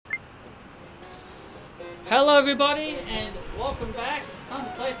Hello everybody and welcome back. It's time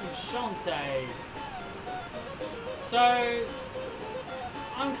to play some Shantae. So,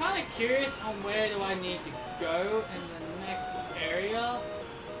 I'm kind of curious on where do I need to go in the next area.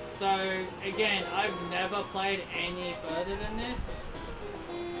 So, again, I've never played any further than this.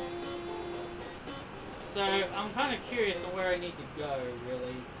 So, I'm kind of curious on where I need to go,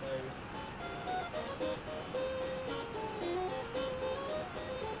 really. So,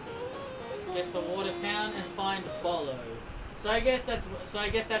 get to Watertown and find Bolo. So I guess that's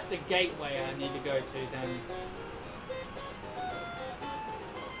the gateway I need to go to then.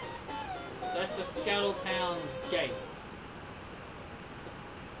 So that's the Scuttletown's gates.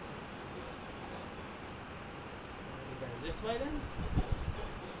 So we go this way then.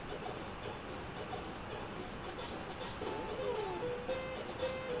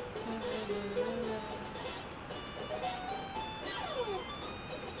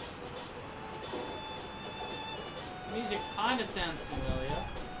 Music kind of sounds familiar.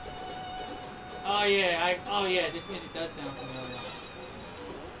 Oh yeah, this music does sound familiar.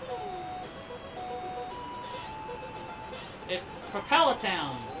 It's Propeller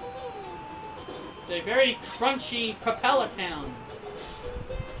Town. It's a very crunchy Propeller Town.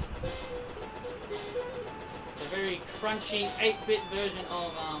 It's a very crunchy 8-bit version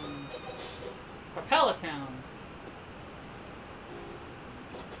of Propeller Town.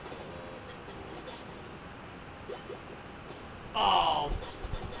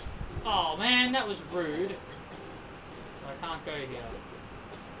 Oh man, that was rude. So I can't go here.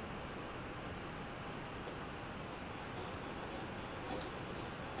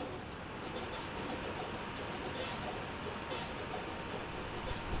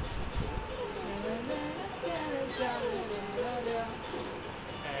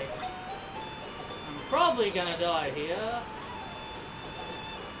 Okay. I'm probably gonna die here.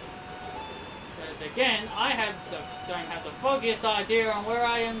 Because again, don't have the foggiest idea on where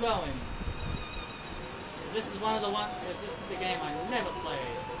I am going. Because this is this is the game I never played.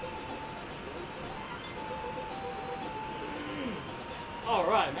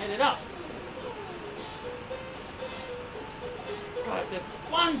 Alright, made it up. God, there's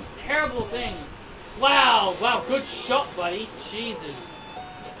one terrible thing. Wow, good shot, buddy. Jesus.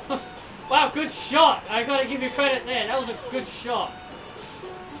 Wow, good shot. I gotta give you credit there. That was a good shot.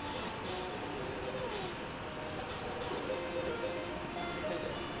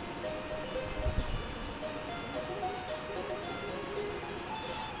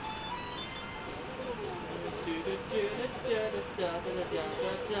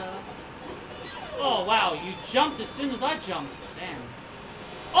 Oh wow, you jumped as soon as I jumped. Damn.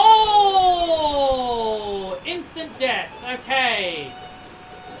 Oh! Instant death. Okay.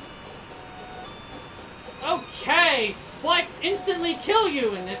 Okay, spikes instantly kill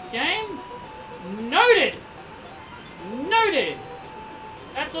you in this game. Noted. Noted.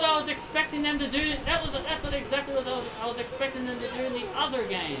 That's what I was expecting them to do. That's exactly what I was expecting them to do in the other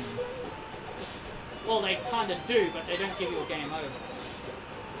games. Well, they kind of do, but they don't give you a game over.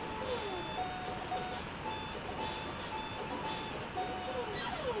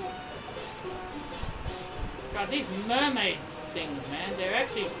 God, these mermaid things, man, they're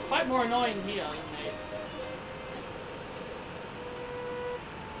actually quite more annoying here than they...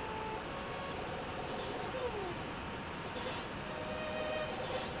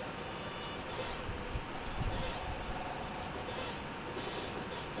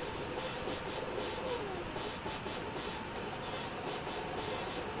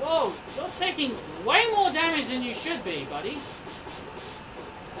 Whoa, you're taking way more damage than you should be, buddy.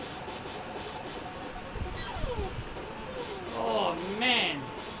 Oh man,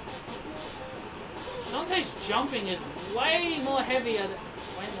 Shantae's jumping is way more heavier.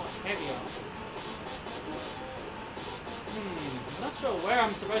 I'm not sure where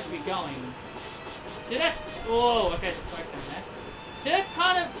I'm supposed to be going. See, that's okay. The spike's down there. See, that's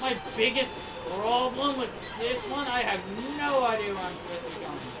kind of my biggest problem with this one. I have no idea where I'm supposed to be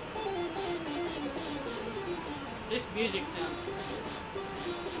going. This music sound.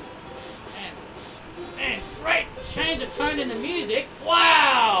 And great change of tone in the music.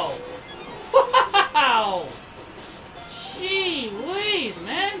 Wow! Wow! Gee whiz,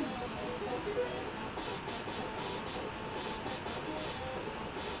 man!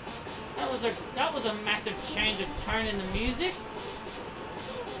 That was a massive change of tone in the music.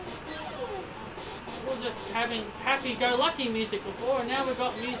 We were just having happy-go-lucky music before, and now we've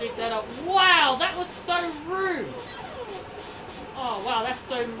got music that are... Wow! That was so rude! Oh wow, that's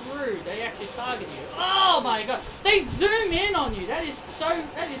so rude. They actually target you. Oh my god. They zoom in on you. That is so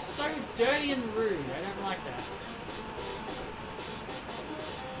dirty and rude. I don't like that.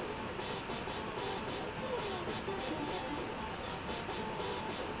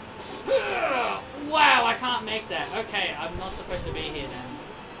 can't make that. Okay, I'm not supposed to be here then.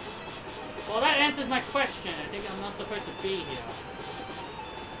 Well, that answers my question. I think I'm not supposed to be here.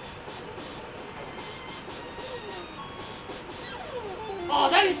 Oh,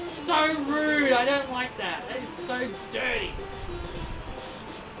 that is so rude. I don't like that. That is so dirty.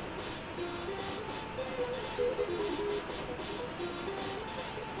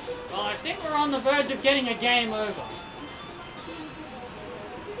 Well, I think we're on the verge of getting a game over.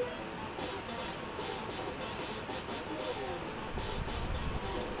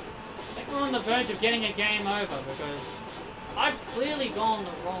 I think we're on the verge of getting a game over because I've clearly gone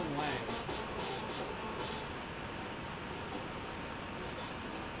the wrong way.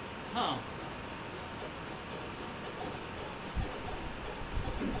 Huh.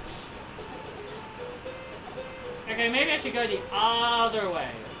 Okay, maybe I should go the other way.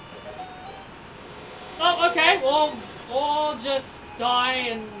 Oh, okay. Well, we'll just die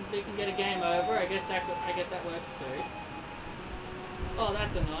and we can get a game over. I guess that works too. Oh,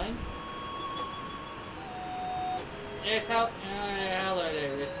 that's annoying. Yes, hello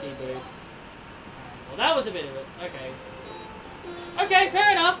there, risky boots. Well, that was a bit of it. Okay. Okay,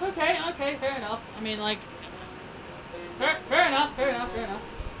 fair enough. Okay, fair enough. I mean, like, fair enough.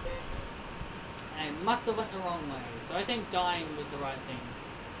 I must have went the wrong way, so I think dying was the right thing.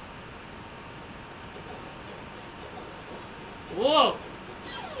 Whoa!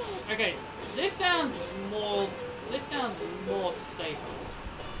 Okay, this sounds more safer.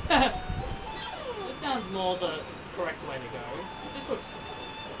 This sounds more the correct way to go. This looks...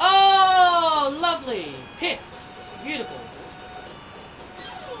 Oh, lovely! Pits! Beautiful.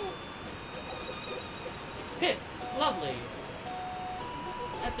 Pits! Lovely.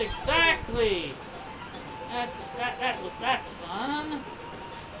 That's exactly... That's fun.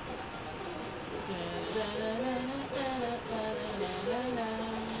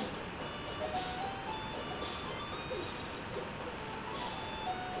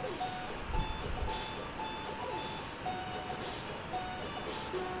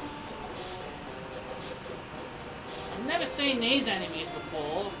 I've never seen these enemies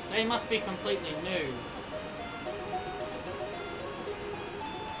before. They must be completely new.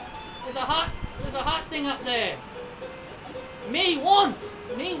 There's a hot thing up there. Me want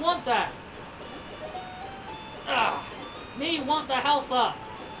that. Ah, me want the health up.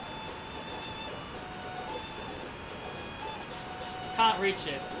 Can't reach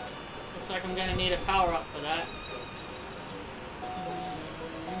it. Looks like I'm gonna need a power up for that.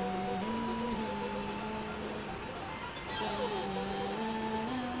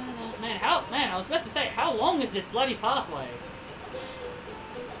 Man, I was about to say, how long is this bloody pathway?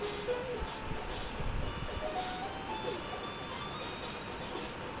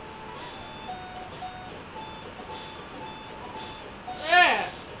 Yeah.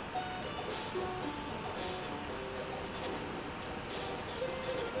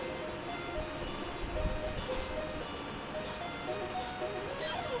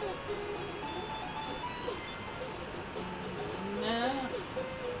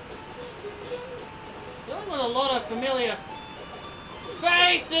 Dealing with a lot of familiar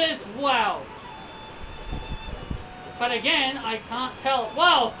faces. Wow. But again, I can't tell.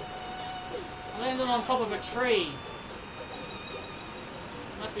 Whoa! I landed on top of a tree.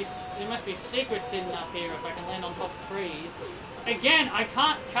 There must be secrets hidden up here if I can land on top of trees. Again, I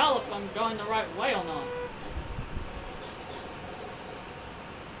can't tell if I'm going the right way or not.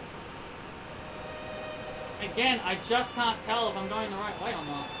 Again, I just can't tell if I'm going the right way or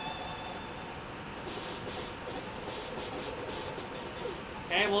not.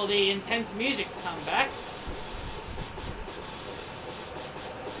 Okay, well, the intense music's come back.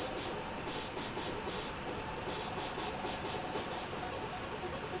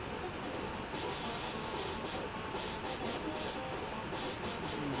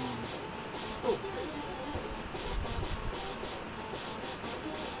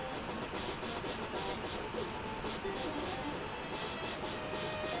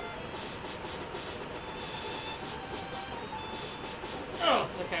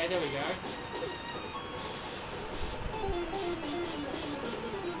 Okay, there we go.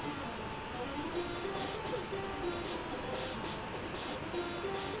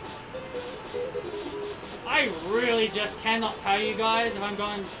 I really just cannot tell you guys if I'm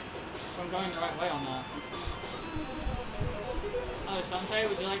going the right way or not. Oh, Shantae,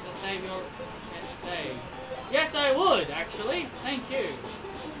 would you like to save your save? Yes, I would, actually. Thank you.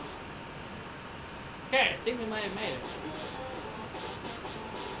 Okay, I think we might have made it.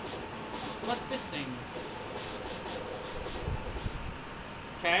 What's this thing?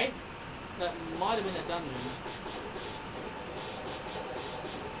 Okay. That might have been a dungeon.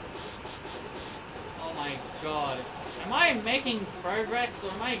 Oh my my god. Am I making progress,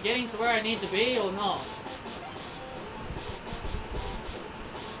 or am I getting to where I need to be, or not?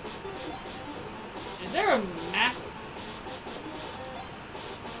 Is there a map?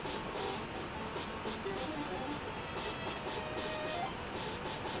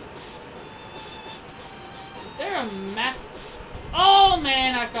 Is there a map? Oh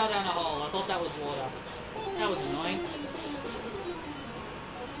man, I fell down a hole. I thought that was water. That was annoying.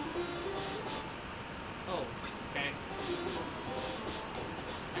 Oh, okay.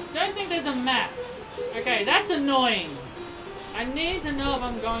 I don't think there's a map. Okay, that's annoying. I need to know if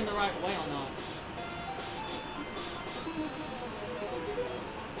I'm going the right way or not.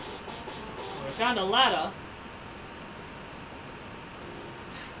 We found a ladder.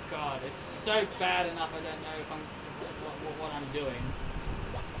 God, it's so bad enough I don't know if I'm what I'm doing.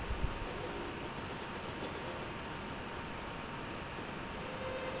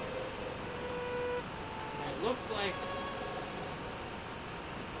 It looks like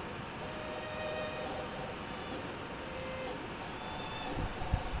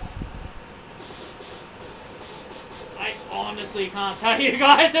I honestly can't tell you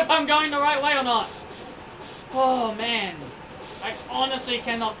guys if I'm going the right way or not. Oh man. I honestly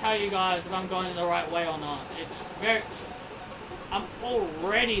cannot tell you guys if I'm going the right way or not. It's very... I'm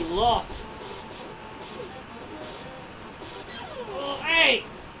already lost. Oh, hey!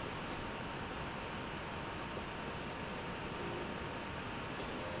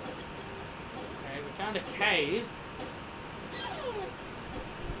 Okay, we found a cave.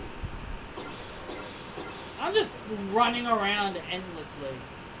 I'm just running around endlessly.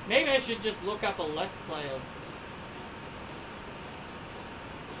 Maybe I should just look up a Let's Play of...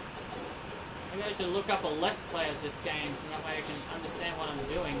 Maybe I should look up a Let's Play of this game so that way I can understand what I'm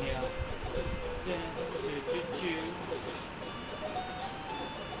doing here.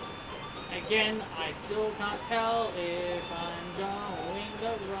 Again, I still can't tell if I'm going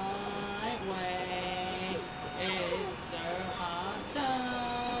the right way. It's so hard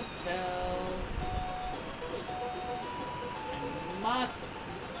to tell. No,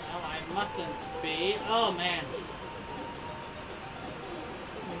 I mustn't be. Oh man.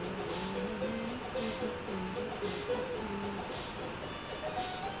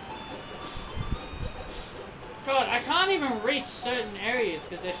 God, I can't even reach certain areas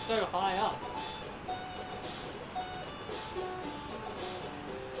because they're so high up.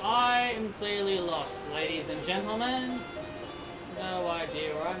 I am clearly lost, ladies and gentlemen. No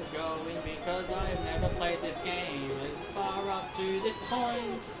idea where I'm going because I've never played this game as far up to this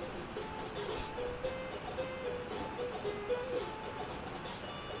point.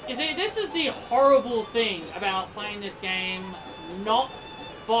 You see, this is the horrible thing about playing this game not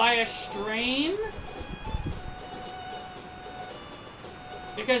via stream.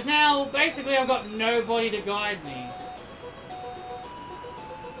 Because now, basically, I've got nobody to guide me.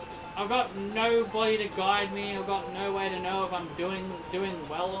 I've got nobody to guide me. I've got no way to know if I'm doing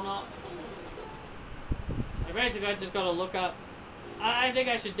well or not. Basically, I just got to look up. I think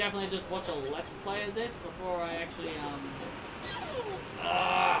I should definitely just watch a Let's Play of this before I actually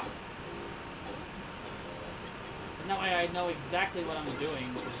So that way I know exactly what I'm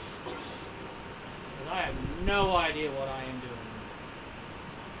doing. Because I have no idea what I am doing.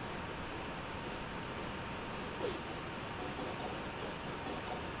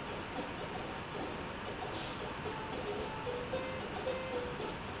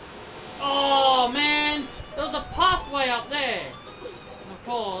 Oh man, there was a pathway up there. And of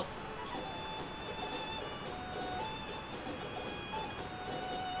course.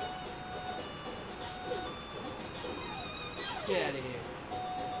 Get out of here.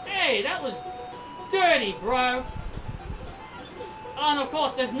 Hey, that was dirty, bro. Oh, and of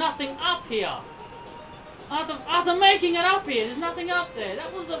course, there's nothing up here. After making it up here, there's nothing up there.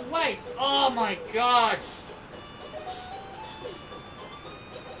 That was a waste. Oh my god.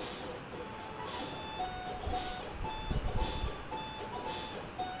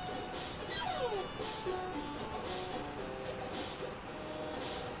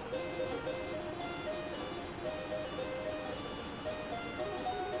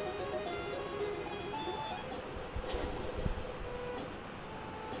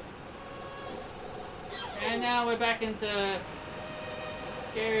 And now we're back into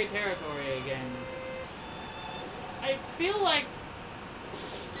scary territory again. I feel like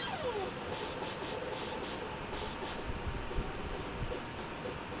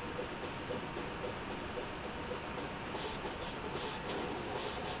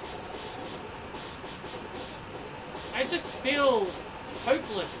I just feel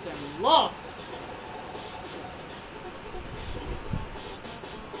hopeless and lost.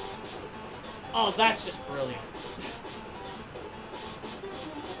 Oh, that's just brilliant.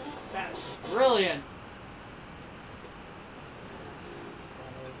 That's brilliant.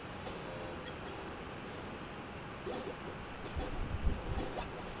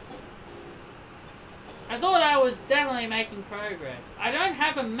 I thought I was definitely making progress. I don't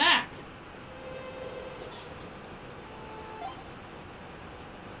have a map.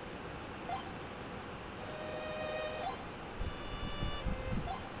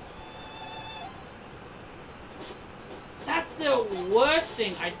 That's the worst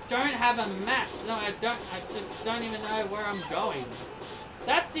thing. I don't have a map. So no, I just don't even know where I'm going.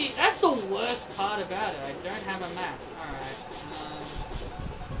 That's the worst part about it. I don't have a map. Alright.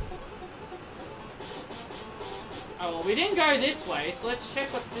 Oh, well, we didn't go this way, so let's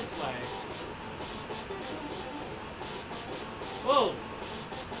check what's this way. Whoa.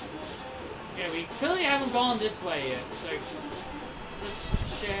 Yeah, we clearly haven't gone this way yet, so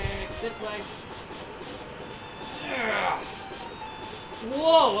let's check this way. Ugh.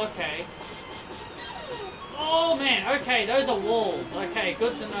 Whoa, okay. Oh, man, okay, those are walls. Okay,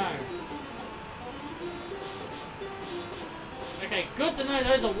 good to know. Okay, good to know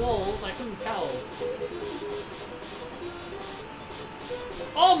those are walls. I couldn't tell.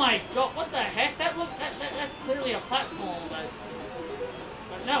 Oh my god, what the heck? That's clearly a platform,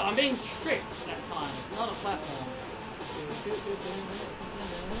 but no, I'm being tricked that time. It's not a platform.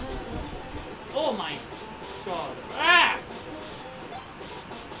 Oh my god. Ah!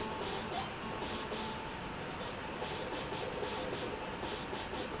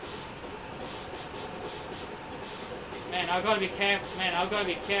 Man, I've got to be careful. Man, I've got to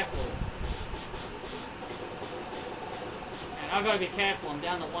be careful. I've got to be careful, I'm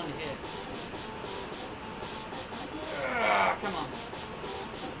down to one hit. Ugh, come on.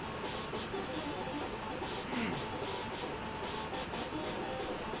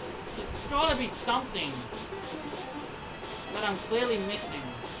 There's got to be something that I'm clearly missing.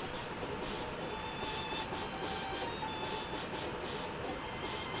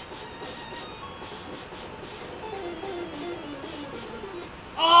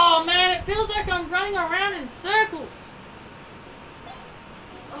 Oh man, it feels like I'm running around in circles.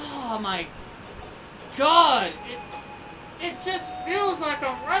 Oh my god, it just feels like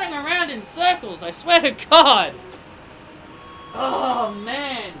I'm running around in circles, I swear to god. Oh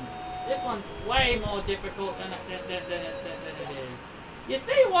man, this one's way more difficult than it is. You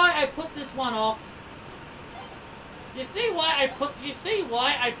see why I put this one off? You see why I put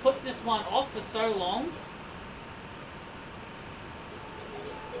this one off for so long?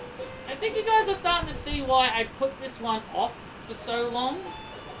 I think you guys are starting to see why I put this one off for so long.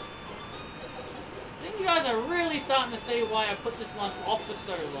 I think you guys are really starting to see why I put this one off for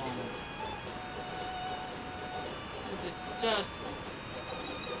so long. Because it's just...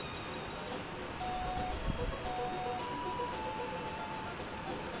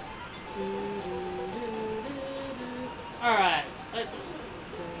 Alright.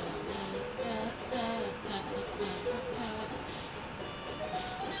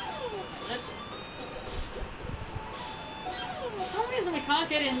 Let's... For some reason we can't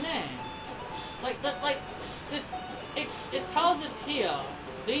get in there. Like this, it tells us here,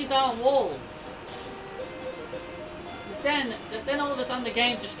 these are walls. But then all of a sudden the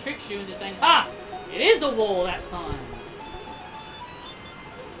game just tricks you into saying, ha! It is a wall that time.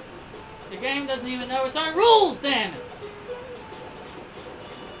 The game doesn't even know its own rules, damn it!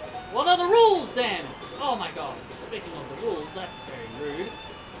 What are the rules, damn it? Oh my god, speaking of the rules, that's very rude.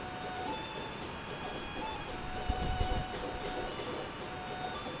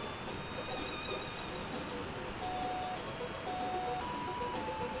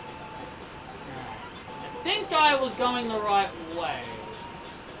 I think I was going the right way.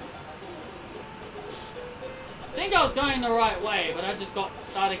 I think I was going the right way, but I just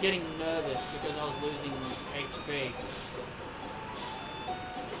started getting nervous because I was losing HP.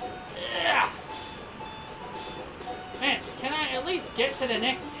 Yeah. Man, can I at least get to the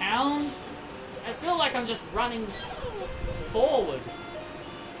next town? I feel like I'm just running forward.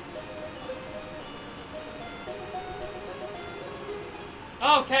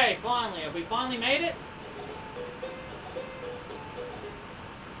 Okay, finally. Have we finally made it?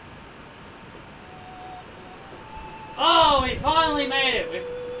 Oh, we finally made it.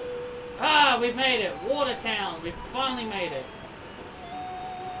 We've made it. Watertown. We've finally made it.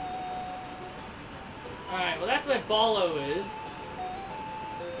 Alright, well that's where Bolo is.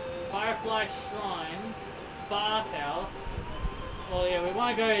 Firefly Shrine. Bathhouse. Well, yeah, we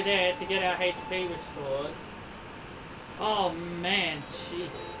want to go there to get our HP restored. Oh, man.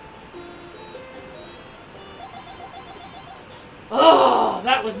 Jeez. Oh,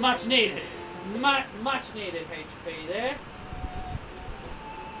 that was much needed. Much needed HP there.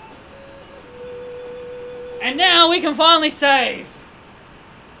 And now we can finally save.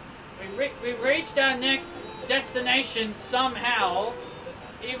 We've reached our next destination somehow,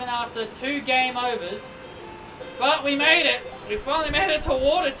 even after 2 game overs. But we made it. We finally made it to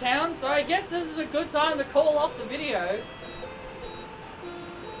Watertown, so I guess this is a good time to call off the video.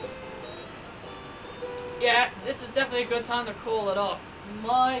 Yeah, this is definitely a good time to call it off.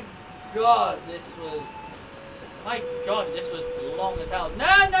 My god, this was long as hell.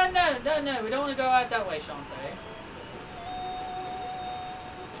 No, we don't want to go out that way, Shantae.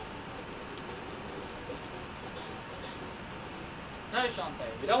 No, Shantae,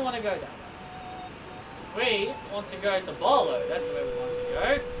 we don't want to go that way. We want to go to Barlow. That's where we want to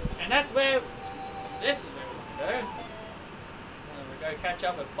go. And that's where... This is where we want to go. And we go catch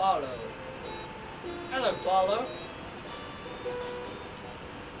up with Barlow. Hello, Barlow.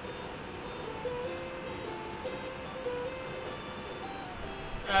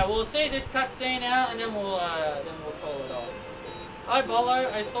 We'll see this cutscene out, and then we'll call it off. Hi, Barlow.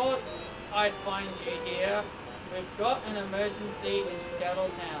 I thought I'd find you here. We've got an emergency in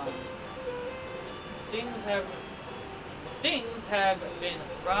Scattletown. Things have been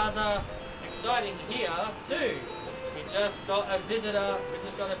rather exciting here too. We just got a visit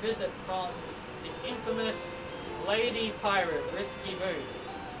from the infamous Lady Pirate Risky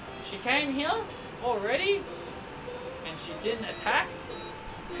Boots. She came here already, and she didn't attack?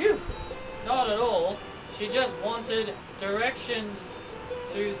 Phew, not at all. She just wanted directions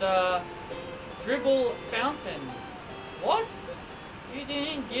to the Dribble Fountain. What? You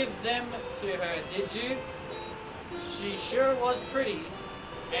didn't give them to her, did you? She sure was pretty.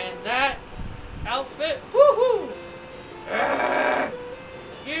 And that outfit, woohoo!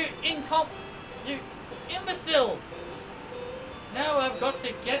 You imbecile! Now I've got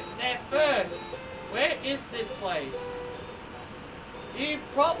to get there first. Where is this place? You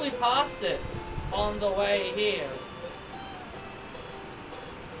probably passed it on the way here.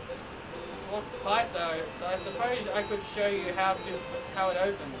 Locked tight though, so I suppose I could show you how it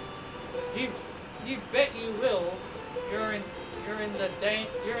opens. You bet you will. You're in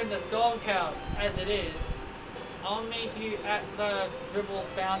the doghouse as it is. I'll meet you at the Dribble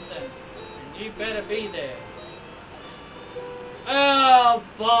Fountain, and you better be there. Oh,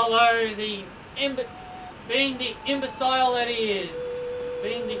 Barlow, being the imbecile that he is,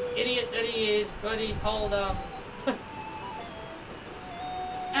 being the idiot that he is, but he told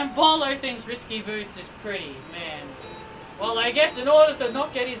And Barlow thinks Risky Boots is pretty, man. Well, I guess in order to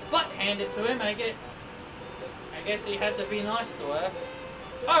not get his butt handed to him, I guess he had to be nice to her.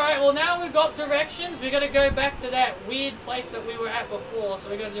 Alright, well now we've got directions. We've got to go back to that weird place that we were at before, so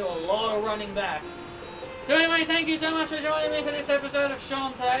we've got to do a lot of running back. So anyway, thank you so much for joining me for this episode of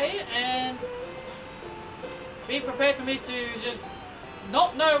Shantae, and be prepared for me to just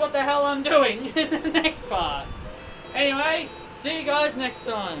not know what the hell I'm doing in the next part. Anyway, see you guys next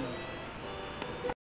time.